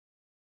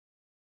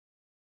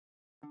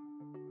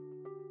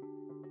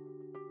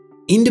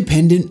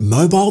Independent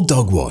Mobile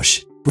Dog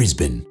Wash,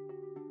 Brisbane.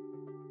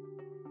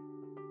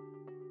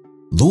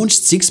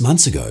 Launched 6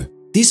 months ago,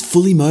 this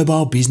fully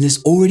mobile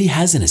business already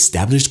has an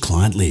established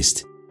client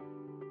list.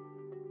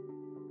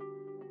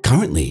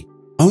 Currently,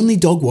 only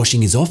dog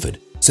washing is offered,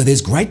 so there's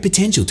great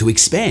potential to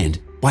expand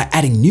by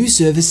adding new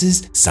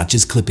services such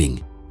as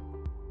clipping.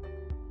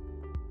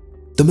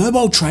 The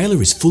mobile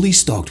trailer is fully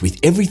stocked with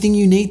everything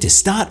you need to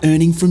start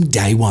earning from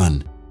day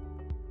one.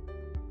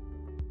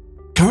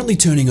 Currently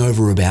turning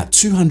over about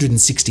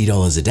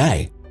 $260 a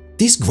day,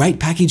 this great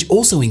package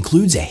also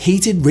includes a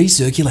heated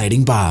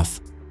recirculating bath.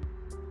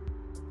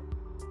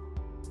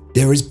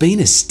 There has been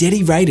a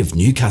steady rate of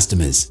new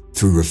customers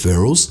through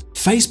referrals,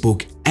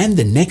 Facebook, and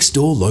the next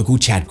door local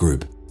chat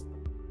group.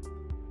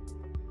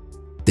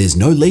 There's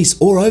no lease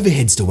or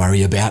overheads to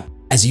worry about,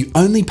 as you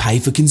only pay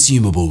for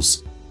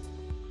consumables.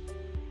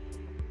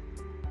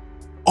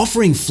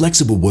 Offering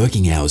flexible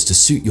working hours to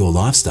suit your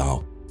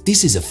lifestyle,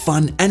 this is a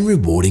fun and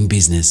rewarding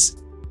business.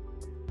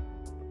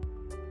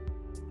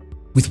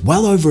 With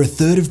well over a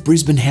third of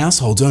Brisbane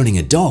households owning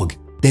a dog,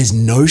 there's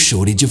no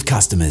shortage of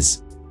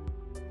customers.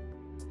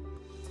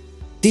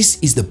 This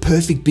is the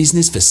perfect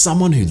business for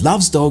someone who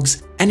loves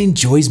dogs and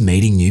enjoys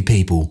meeting new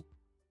people.